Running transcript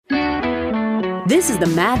This is the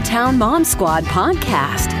Madtown Mom Squad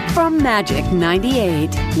podcast from Magic 98.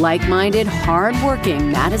 Like-minded,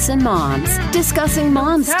 hard-working Madison moms discussing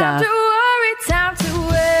mom stuff. Time to worry, time to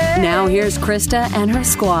wait. Now here's Krista and her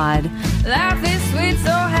squad. Life is sweet,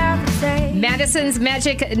 so happy to say. Madison's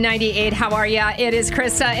Magic 98. How are ya? It is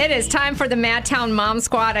Krista. It is time for the Madtown Mom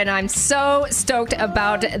Squad, and I'm so stoked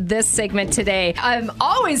about this segment today. I'm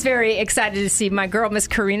always very excited to see my girl, Miss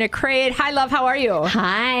Karina Crade. Hi, love. How are you?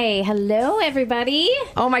 Hi. Hello, everybody.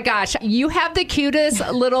 Oh, my gosh. You have the cutest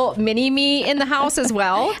little mini-me in the house as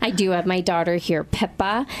well. I do have my daughter here,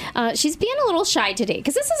 Pippa. She's being a little shy today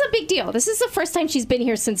because this is a big deal. This is the first time she's been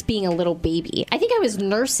here since being a little baby. I think I was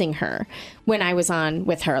nursing her when I was on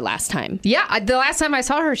with her last time. Yeah, the last time I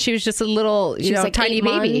saw her, she was just a little, She was like tiny 8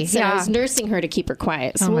 baby. months, and I was nursing her to keep her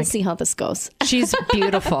quiet. So we'll see how this goes. She's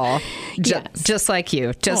beautiful. Yes. Just like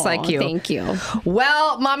you. Just like you. Thank you.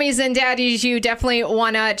 Well, mommies and daddies, you definitely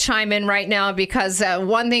want to chime in right now because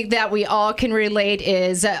one thing that we all can relate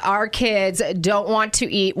is our kids don't want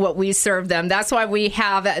to eat what we serve them. That's why we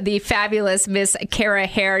have the fabulous Miss Kara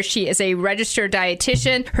Hare. She is a registered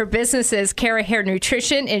dietitian. Her business is Kara Hare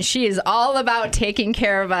Nutrition, and she is all about taking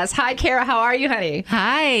care of us. Hi, Kara. How are you, honey?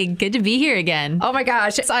 Hi. Good to be here again. Oh, my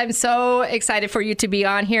gosh. I'm so excited for you to be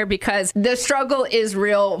on here because the struggle is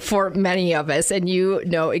real for many of us, and you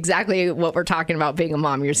know exactly what we're talking about being a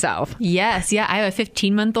mom yourself. Yes. Yeah. I have a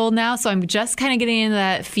 15-month-old now, so I'm just kind of getting into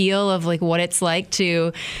that feel of like what it's like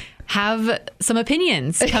to have some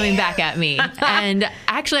opinions coming back at me. And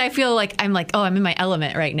actually, I feel like I'm in my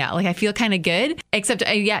element right now. Like I feel kind of good, except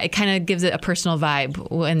it kind of gives it a personal vibe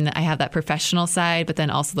when I have that professional side, but then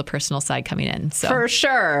also the personal side coming in. So for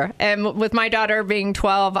sure. And with my daughter being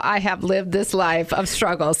 12, I have lived this life of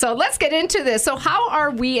struggle. So let's get into this. So how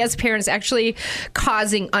are we as parents actually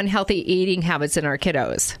causing unhealthy eating habits in our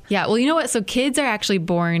kiddos? Yeah, well, you know what? So kids are actually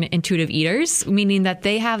born intuitive eaters, meaning that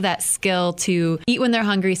they have that skill to eat when they're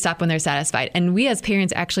hungry, stop when they're satisfied. And we as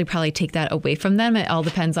parents actually probably take that away from them. It all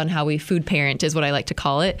depends on how we food parent is what I like to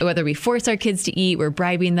call it. Whether we force our kids to eat, we're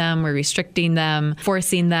bribing them, we're restricting them,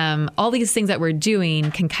 forcing them. All these things that we're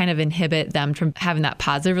doing can kind of inhibit them from having that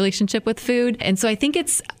positive relationship with food. And so I think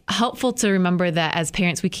it's helpful to remember that as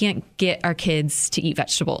parents, we can't get our kids to eat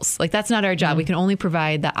vegetables. Like that's not our job. We can only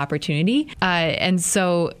provide that opportunity. And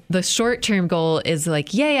so the short-term goal is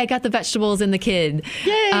like, yay, I got the vegetables in the kid.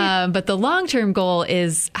 Yay. But the long-term goal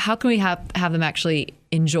is how can we have them actually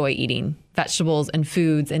enjoy eating vegetables and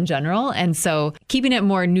foods in general? And so keeping it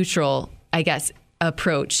more neutral, I guess,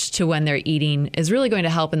 approach to when they're eating is really going to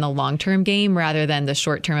help in the long-term game rather than the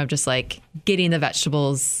short-term of just like getting the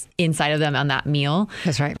vegetables inside of them on that meal.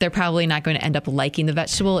 That's right. They're probably not going to end up liking the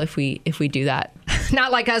vegetable if we do that.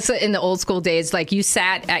 Not like us in the old school days, like you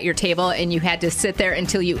sat at your table and you had to sit there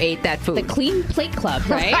until you ate that food. The Clean Plate Club,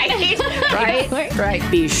 right?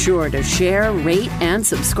 Right. Be sure to share, rate, and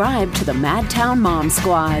subscribe to the Madtown Mom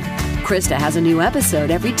Squad. Krista has a new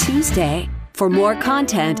episode every Tuesday. For more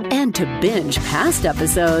content and to binge past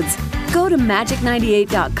episodes, go to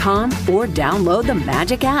magic98.com or download the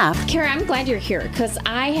Magic app. Kara, I'm glad you're here because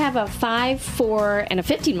I have a 5, 4, and a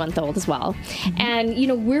 15-month-old as well. And,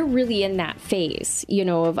 we're really in that phase,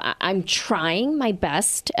 of I'm trying my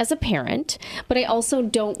best as a parent, but I also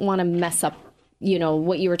don't want to mess up,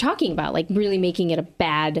 what you were talking about, like really making it a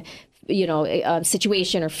bad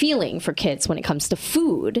situation or feeling for kids when it comes to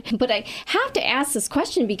food. But I have to ask this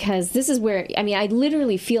question because this is where, I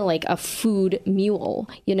literally feel like a food mule,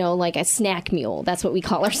 like a snack mule. That's what we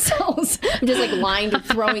call ourselves. I'm just like lined with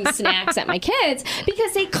throwing snacks at my kids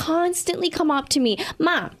because they constantly come up to me,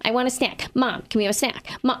 Mom, I want a snack. Mom, can we have a snack?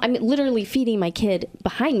 Mom, I'm literally feeding my kid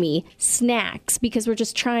behind me snacks because we're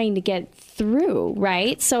just trying to get through,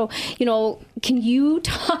 right? So, can you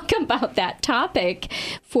talk about that topic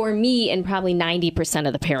for me and probably 90%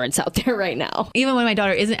 of the parents out there right now? Even when my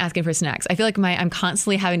daughter isn't asking for snacks, I feel like I'm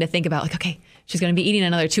constantly having to think about like, okay, she's going to be eating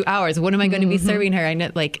another 2 hours. What am I going to be serving her? I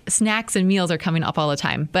know like snacks and meals are coming up all the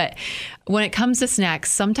time. But when it comes to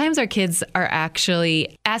snacks, sometimes our kids are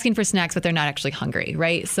actually asking for snacks, but they're not actually hungry,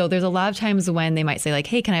 right? So there's a lot of times when they might say like,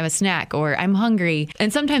 hey, can I have a snack? Or I'm hungry.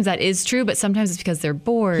 And sometimes that is true, but sometimes it's because they're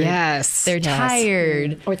bored. Yes. They're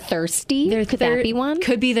tired. Or thirsty. Could that be one?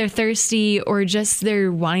 Could be they're thirsty or just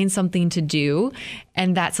they're wanting something to do.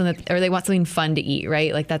 And that's something, or they want something fun to eat,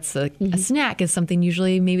 right? Like that's a snack is something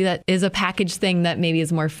usually maybe that is a packaged thing that maybe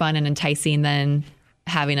is more fun and enticing than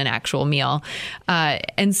having an actual meal.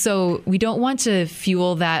 And so we don't want to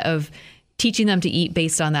fuel that of teaching them to eat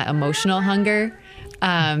based on that emotional hunger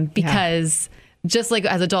because just like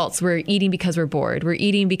as adults, we're eating because we're bored. We're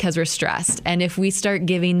eating because we're stressed. And if we start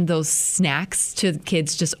giving those snacks to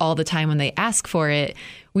kids just all the time when they ask for it,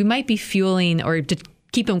 we might be fueling or to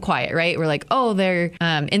keep them quiet, right? We're like, oh, they're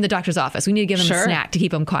in the doctor's office. We need to give them a snack to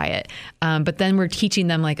keep them quiet. But then we're teaching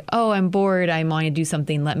them like, oh, I'm bored. I want to do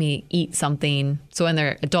something. Let me eat something. So when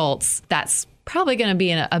they're adults, that's probably going to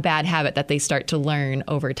be a bad habit that they start to learn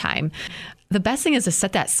over time. The best thing is to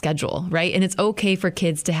set that schedule, right? And it's okay for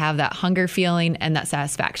kids to have that hunger feeling and that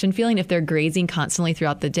satisfaction feeling. If they're grazing constantly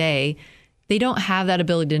throughout the day, they don't have that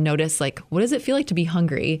ability to notice, like, what does it feel like to be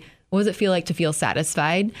hungry? What does it feel like to feel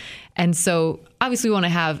satisfied? And so obviously we want to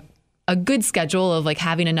have a good schedule of like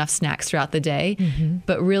having enough snacks throughout the day,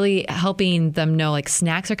 but really helping them know like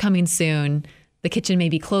snacks are coming soon. The kitchen may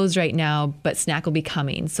be closed right now, but snack will be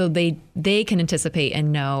coming. So they can anticipate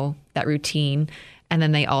and know that routine. And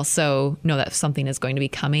then they also know that if something is going to be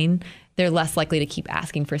coming, they're less likely to keep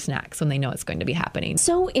asking for snacks when they know it's going to be happening.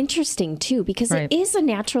 So interesting, too, because it is a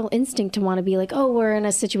natural instinct to want to be like, oh, we're in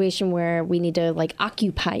a situation where we need to like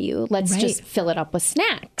occupy you. Let's just fill it up with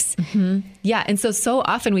snacks. Yeah. And so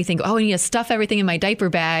often we think, oh, I need to stuff everything in my diaper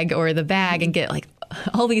bag or the bag and get like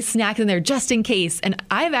all these snacks in there just in case. And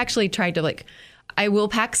I've actually tried to like, I will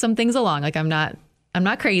pack some things along. Like I'm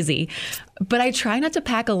not crazy, but I try not to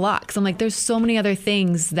pack a lot because I'm like, there's so many other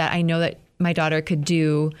things that I know that my daughter could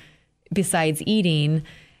do besides eating.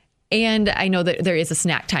 And I know that there is a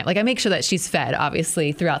snack time. Like I make sure that she's fed,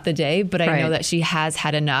 obviously, throughout the day, but I know that she has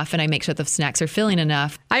had enough and I make sure the snacks are filling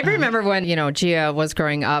enough. I remember when, Gia was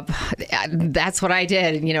growing up, that's what I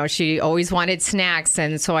did. She always wanted snacks.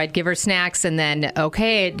 And so I'd give her snacks and then,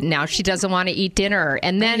 okay, now she doesn't want to eat dinner.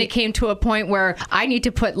 And then it came to a point where I need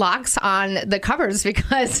to put locks on the cupboards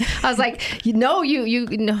because I was like, no,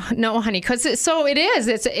 honey. Because so it is.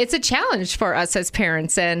 It's a challenge for us as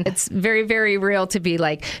parents. And it's very, very real to be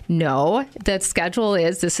like, no, the schedule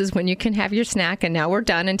is this is when you can have your snack and now we're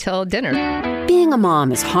done until dinner. Being a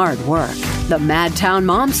mom is hard work. The Madtown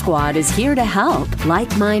Mom Squad is here to help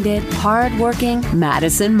like-minded, hard-working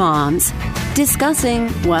Madison moms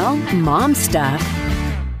discussing, well, mom stuff.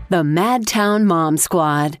 The Madtown Mom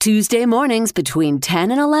Squad, Tuesday mornings between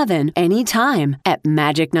 10 and 11, anytime at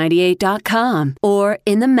magic98.com or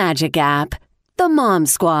in the Magic app. The Mom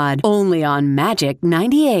Squad, only on Magic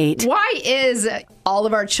 98. Why is all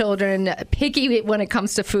of our children picky when it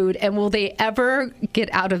comes to food, and will they ever get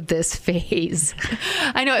out of this phase?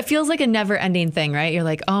 I know, it feels like a never-ending thing, right? You're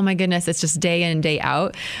like, oh my goodness, it's just day in and day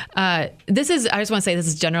out. I just want to say this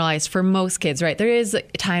is generalized for most kids, right? There is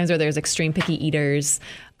times where there's extreme picky eaters.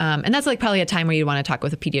 And that's like probably a time where you want to talk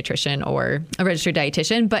with a pediatrician or a registered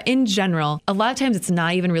dietitian. But in general, a lot of times it's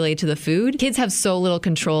not even related to the food. Kids have so little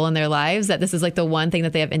control in their lives that this is like the one thing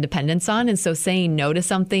that they have independence on. And so saying no to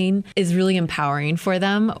something is really empowering for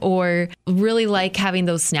them, or really like having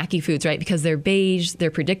those snacky foods, right? Because they're beige,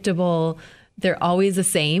 they're predictable. They're always the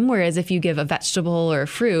same. Whereas if you give a vegetable or a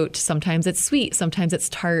fruit, sometimes it's sweet, sometimes it's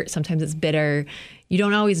tart, sometimes it's bitter. You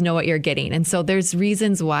don't always know what you're getting. And so there's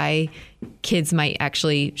reasons why kids might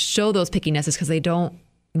actually show those pickinesses because they don't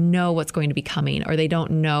know what's going to be coming, or they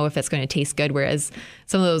don't know if it's going to taste good. Whereas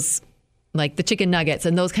some of those, like the chicken nuggets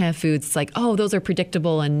and those kind of foods, it's like, oh, those are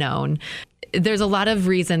predictable and known. There's a lot of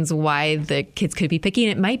reasons why the kids could be picky.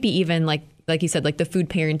 And it might be even like you said, like the food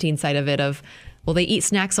parenting side of it of, well, they eat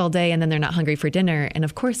snacks all day and then they're not hungry for dinner. And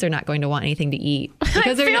of course, they're not going to want anything to eat.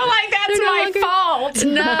 Because I feel like that's my fault.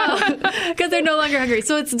 No, because they're no longer hungry.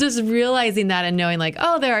 So it's just realizing that and knowing like,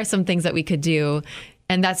 oh, there are some things that we could do.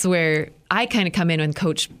 And that's where I kind of come in and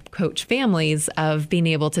coach families of being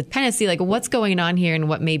able to kind of see like what's going on here and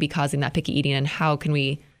what may be causing that picky eating and how can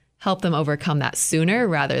we help them overcome that sooner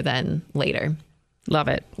rather than later. Love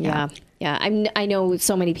it. Yeah. Yeah, I know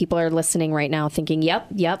so many people are listening right now thinking, yep,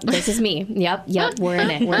 this is me. Yep, we're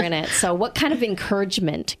in it. So what kind of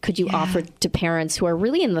encouragement could you offer to parents who are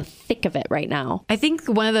really in the thick of it right now? I think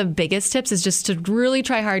one of the biggest tips is just to really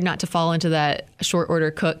try hard not to fall into that short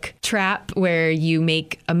order cook trap where you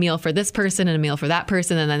make a meal for this person and a meal for that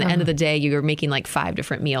person. And then at the end of the day, you're making like 5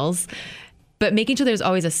 different meals. But making sure there's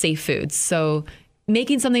always a safe food. So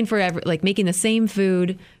making something for making the same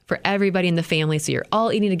food for everybody in the family. So you're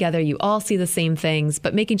all eating together. You all see the same things,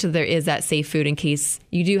 but making sure there is that safe food in case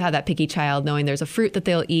you do have that picky child, knowing there's a fruit that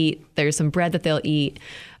they'll eat. There's some bread that they'll eat.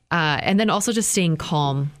 And then also just staying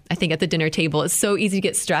calm. I think at the dinner table, it's so easy to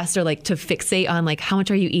get stressed or like to fixate on like, how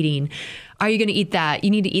much are you eating? Are you going to eat that? You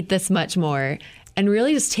need to eat this much more. and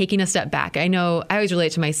really just taking a step back. I know I always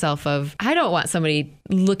relate to myself of, I don't want somebody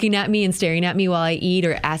looking at me and staring at me while I eat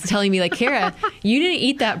or telling me like, Kara, you didn't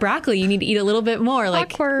eat that broccoli. You need to eat a little bit more.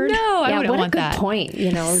 Like, Awkward. no, I wouldn't want that. What a good point.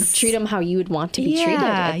 You know, treat them how you would want to be treated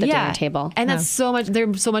at the dinner table. And that's so much,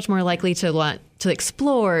 they're so much more likely to want to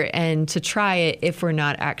explore and to try it if we're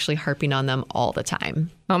not actually harping on them all the time.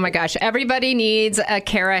 Oh my gosh, everybody needs a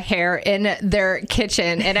Kara Hare in their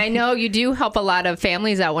kitchen. And I know you do help a lot of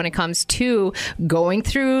families out when it comes to going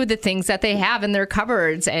through the things that they have in their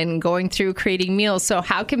cupboards and going through creating meals. So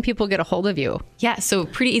how can people get a hold of you? Yeah, so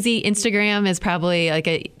pretty easy. Instagram is probably like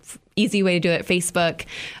a easy way to do it. Facebook,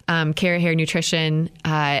 Kara Hare Nutrition.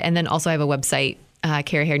 And then also I have a website,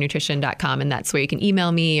 karaharenutrition.com. And that's where you can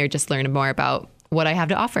email me or just learn more about what I have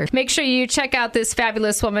to offer. Make sure you check out this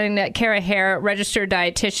fabulous woman, Kara Hare, registered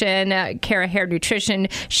dietitian, Kara Hare Nutrition.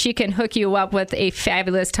 She can hook you up with a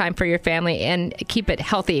fabulous time for your family and keep it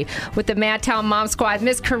healthy. With the Madtown Mom Squad,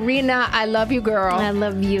 Miss Karina, I love you, girl. I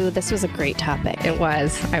love you. This was a great topic. It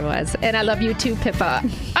was. I was. And I love you too, Pippa.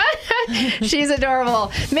 She's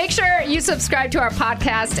adorable. Make sure you subscribe to our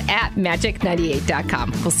podcast at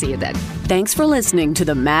magic98.com. We'll see you then. Thanks for listening to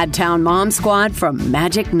the Madtown Mom Squad from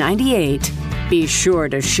Magic 98. Be sure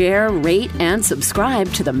to share, rate, and subscribe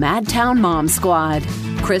to the Madtown Mom Squad.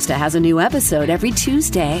 Krista has a new episode every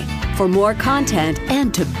Tuesday. For more content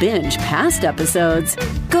and to binge past episodes,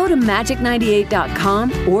 go to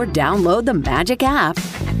magic98.com or download the Magic app.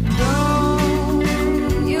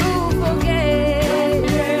 You forget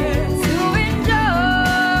to enjoy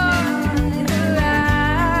the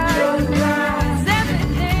life.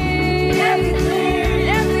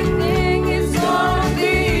 Everything is gonna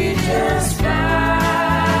be just fine.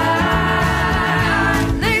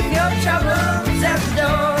 Leave your troubles at the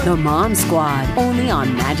door. The Mom Squad, only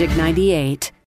on Magic 98.